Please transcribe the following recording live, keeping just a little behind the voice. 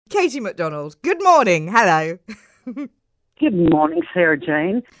Katie MacDonald. Good morning. Hello. Good morning,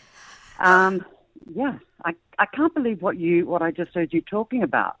 Sara-Jayne. I can't believe what I just heard you talking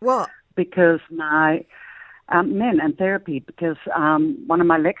about. What? Because my men and therapy. Because one of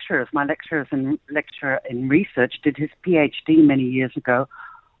my lecturer in research, did his PhD many years ago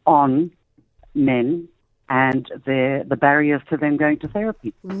on men and the barriers to them going to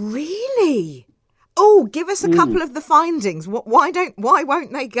therapy. Really? Oh, give us a couple of the findings. Why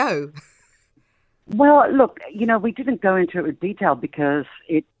won't they go? Well, look, we didn't go into it with detail because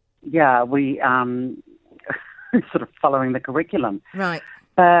we sort of following the curriculum. Right.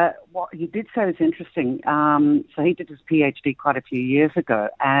 But what he did say was interesting. So he did his PhD quite a few years ago,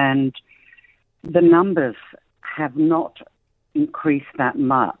 and the numbers have not increased that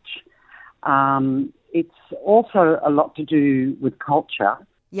much. It's also a lot to do with culture.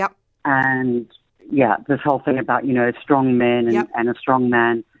 Yep. And this whole thing about, strong men and a strong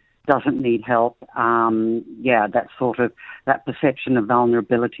man doesn't need help. That sort of, that perception of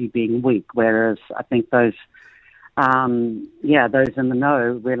vulnerability being weak, whereas I think those in the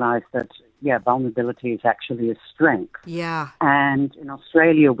know realize that, vulnerability is actually a strength. Yeah. And in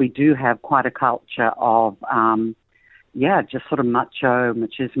Australia, we do have quite a culture of, just sort of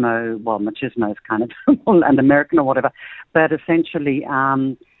machismo. Well, machismo is kind of an American or whatever. But essentially,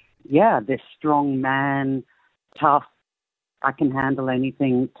 this strong man, tough, I can handle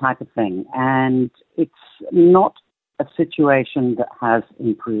anything type of thing. And it's not a situation that has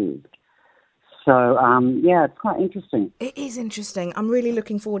improved. So, it's quite interesting. It is interesting. I'm really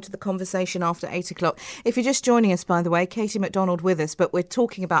looking forward to the conversation after 8 o'clock. If you're just joining us, by the way, Katie MacDonald with us, but we're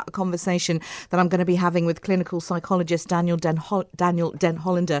talking about a conversation that I'm going to be having with clinical psychologist Daniel Den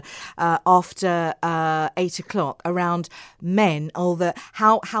Hollander after 8 o'clock around men, or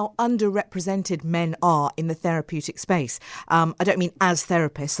how underrepresented men are in the therapeutic space. I don't mean as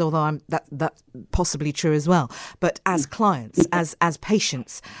therapists, although that's possibly true as well, but as clients, as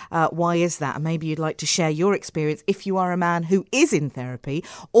patients. Why is that? And maybe you'd like to share your experience if you are a man who is in therapy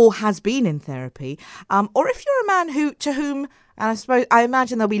or has been in therapy, or if you're a man to whom, and I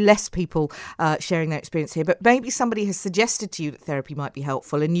imagine there'll be less people sharing their experience here, but maybe somebody has suggested to you that therapy might be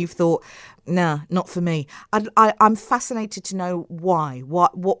helpful and you've thought, nah, not for me. I'm fascinated to know why.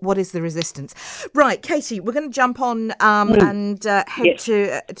 What is the resistance? Right, Katie, we're going to jump on and head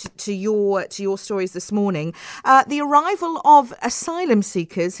to your stories this morning. The arrival of asylum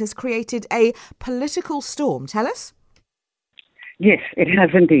seekers has created a political storm. Tell us. Yes, it has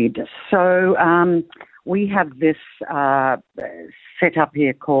indeed. So we have this set up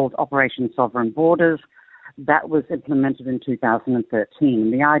here called Operation Sovereign Borders that was implemented in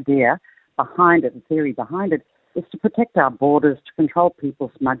 2013. The idea behind it, the theory behind it, is to protect our borders, to control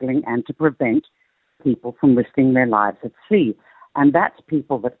people smuggling, and to prevent people from risking their lives at sea. And that's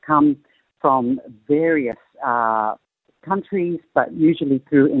people that come from various countries, but usually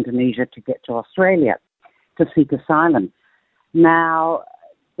through Indonesia to get to Australia to seek asylum. Now,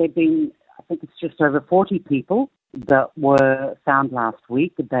 there've been, I think it's just over 40 people that were found last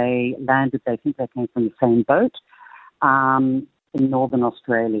week. They landed, they think they came from the same boat in northern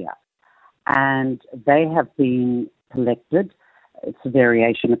Australia. And they have been collected. It's a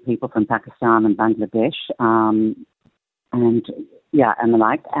variation of people from Pakistan and Bangladesh and the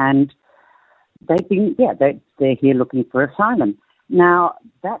like. And they've been, they're here looking for asylum. Now,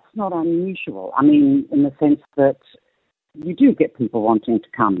 that's not unusual. I mean, in the sense that you do get people wanting to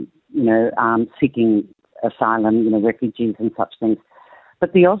come, seeking asylum, refugees and such things.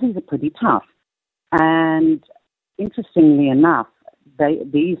 But the Aussies are pretty tough. And interestingly enough,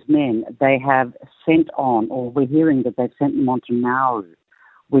 these men, they have sent on, or we're hearing that they've sent them on to Nauru,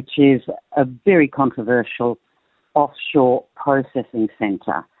 which is a very controversial offshore processing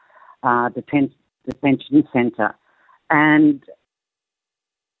centre, detention centre. And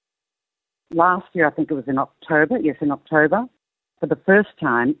last year, I think it was in October, for the first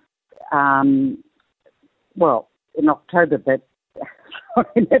time, in October, but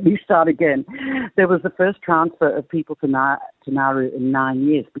sorry, let me start again. There was the first transfer of people to Nauru in 9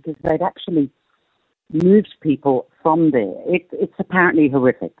 years because they'd actually moved people from there. It's apparently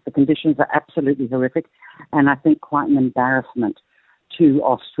horrific. The conditions are absolutely horrific, and I think quite an embarrassment to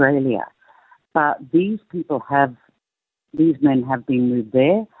Australia. But these men have been moved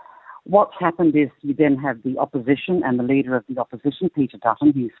there. What's happened is you then have the opposition, and the leader of the opposition, Peter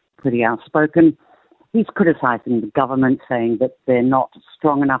Dutton, he's pretty outspoken. He's criticising the government, saying that they're not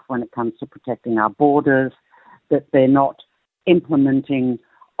strong enough when it comes to protecting our borders, that they're not implementing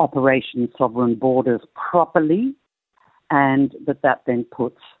Operation Sovereign Borders properly, and that then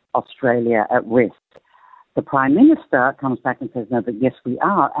puts Australia at risk. the Prime Minister comes back and says, no, but yes, we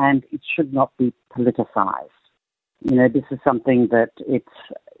are, and it should not be politicised. This is something that it's,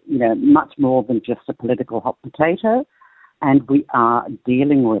 much more than just a political hot potato, and we are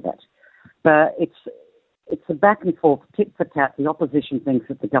dealing with it. But it's a back and forth, tit for tat. The opposition thinks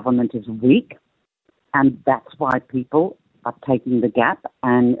that the government is weak, and that's why people are taking the gap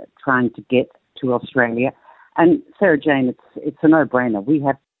and trying to get to Australia. And Sara-Jayne, it's a no-brainer. We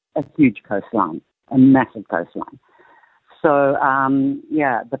have a huge coastline, a massive coastline. So,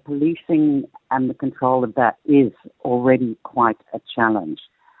 the policing and the control of that is already quite a challenge.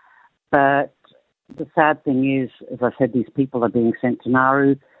 But the sad thing is, as I said, these people are being sent to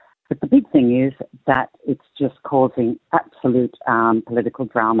Nauru. But the big thing is that it's just causing absolute political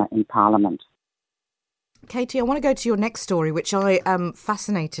drama in Parliament. Katie, I want to go to your next story, which I am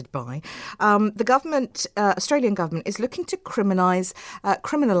fascinated by. The government, Australian government, is looking to criminalise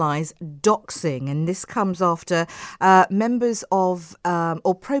doxing, and this comes after members of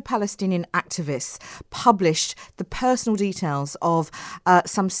or pro-Palestinian activists published the personal details of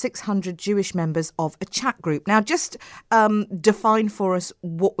some 600 Jewish members of a chat group. Now, just define for us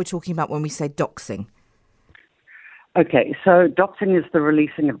what we're talking about when we say doxing. Okay, so doxing is the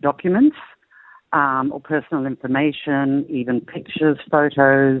releasing of documents, or personal information, even pictures,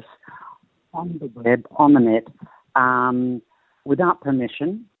 photos, on the web, on the net, without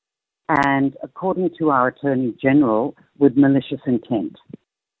permission, and according to our Attorney General, with malicious intent.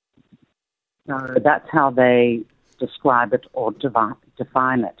 So that's how they describe it or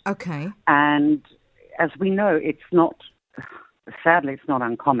define it. Okay. And as we know, sadly, it's not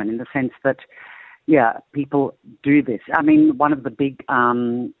uncommon in the sense that, people do this. I mean, one of the big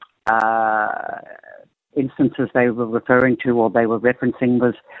instances they were referring to or they were referencing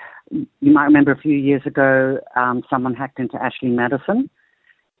was, you might remember a few years ago, someone hacked into Ashley Madison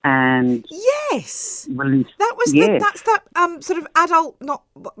and yes, released. That was that's that sort of adult not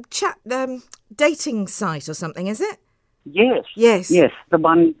chat dating site or something, is it? Yes, the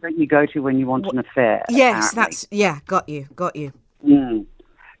one that you go to when you want an affair. Yes, apparently. Got you. Mm.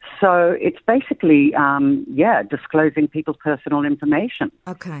 So it's basically, disclosing people's personal information.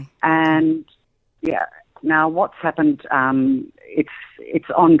 Okay. And, now what's happened, it's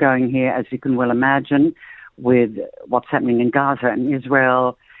ongoing here, as you can well imagine, with what's happening in Gaza and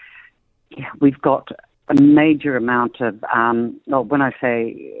Israel. Yeah, we've got a major amount of, when I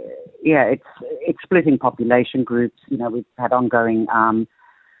say, it's splitting population groups. We've had ongoing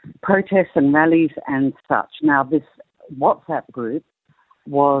protests and rallies and such. Now, this WhatsApp group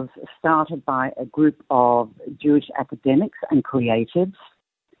was started by a group of Jewish academics and creatives,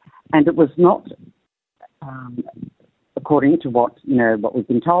 and it was not, according to what we've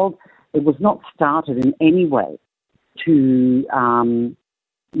been told, it was not started in any way to,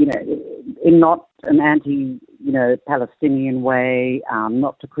 in not an Palestinian way,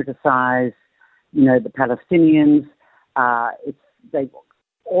 not to criticize, the Palestinians. They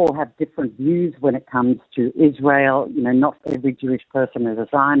all have different views when it comes to Israel. Not every Jewish person is a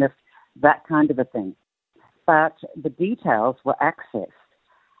Zionist, that kind of a thing. But the details were accessed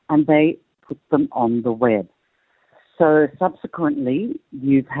and they put them on the web. So subsequently,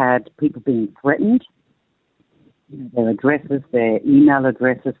 you've had people being threatened, their addresses, their email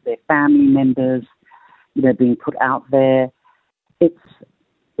addresses, their family members, being put out there. It's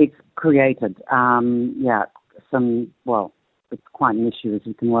created, it's quite an issue, as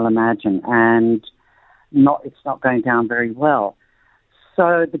you can well imagine, and it's not going down very well.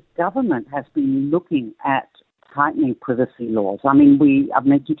 So the government has been looking at tightening privacy laws. I mean, I've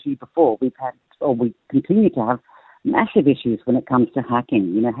mentioned to you before, we continue to have massive issues when it comes to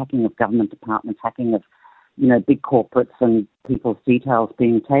hacking, hacking of government departments, hacking of, big corporates and people's details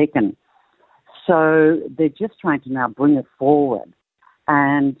being taken. So they're just trying to now bring it forward.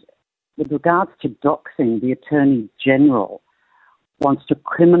 And with regards to doxing, the Attorney General wants to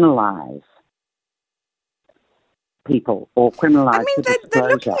criminalise people or criminalise the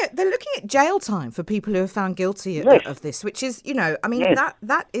disclosure. They're looking at jail time for people who are found guilty of this, which is,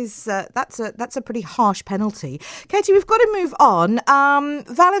 that's a pretty harsh penalty. Katie, we've got to move on.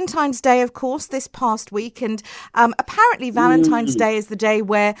 Valentine's Day, of course, this past week, and apparently Valentine's Day is the day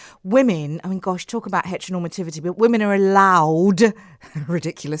where women, talk about heteronormativity, but women are allowed,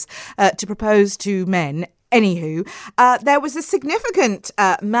 ridiculous, to propose to men. Anywho, there was a significant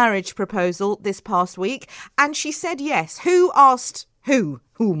marriage proposal this past week, and she said yes. Who asked who?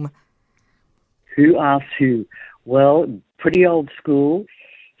 Whom? Who asked who? Well, pretty old school.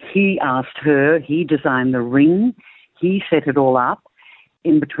 He asked her. He designed the ring. He set it all up.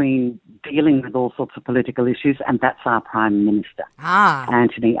 in between dealing with all sorts of political issues, and that's our Prime Minister,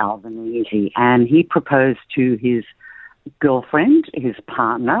 Anthony Albanese. And he proposed to his girlfriend, his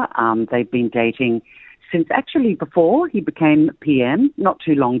partner. They've been dating since actually before he became PM, not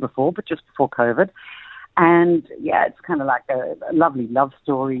too long before, but just before COVID. And yeah, it's kind of like a lovely love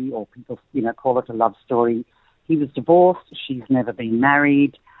story, or people, call it a love story. He was divorced. She's never been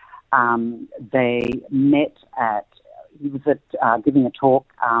married. They met he was giving a talk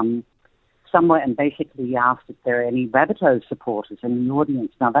somewhere, and basically he asked if there are any Rabbitohs supporters in the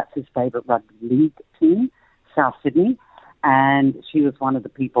audience. Now, that's his favourite rugby league team, South Sydney. And she was one of the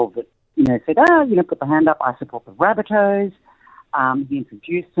people that, said, put the hand up, I support the Rabbitohs. He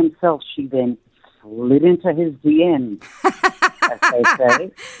introduced himself. She then slid into his DMs, as they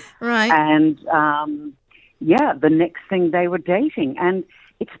say. Right. And, the next thing they were dating. And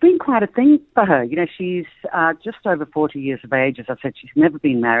it's been quite a thing for her. She's just over 40 years of age. As I said, she's never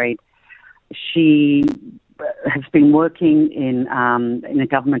been married. She has been working in a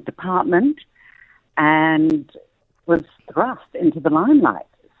government department and was thrust into the limelight.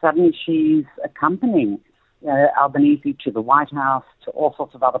 Suddenly she's accompanying Albanese to the White House, to all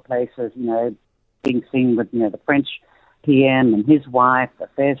sorts of other places, being seen with, the French PM and his wife,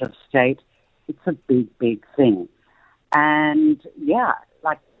 affairs of state. It's a big, big thing. And,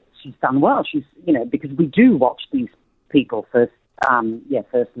 she's done well. She's, because we do watch these people, first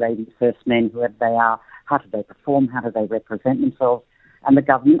ladies, first men, whoever they are, how do they perform, how do they represent themselves and the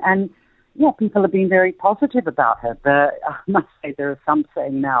government. And, people have been very positive about her. But I must say there are some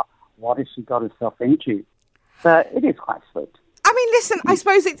saying now, what has she got herself into? But it is quite sweet. I mean, listen, I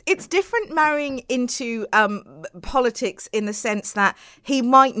suppose it's different marrying into politics in the sense that he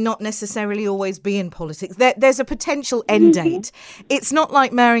might not necessarily always be in politics. There's a potential end date. It's not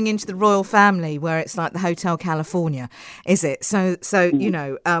like marrying into the royal family where it's like the Hotel California, is it? So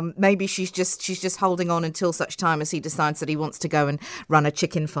maybe she's just holding on until such time as he decides that he wants to go and run a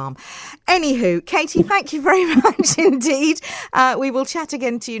chicken farm. Anywho, Katie, thank you very much indeed. We will chat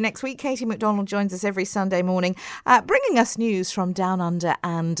again to you next week. Katie MacDonald joins us every Sunday morning, bringing us news from Down Under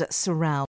and surround.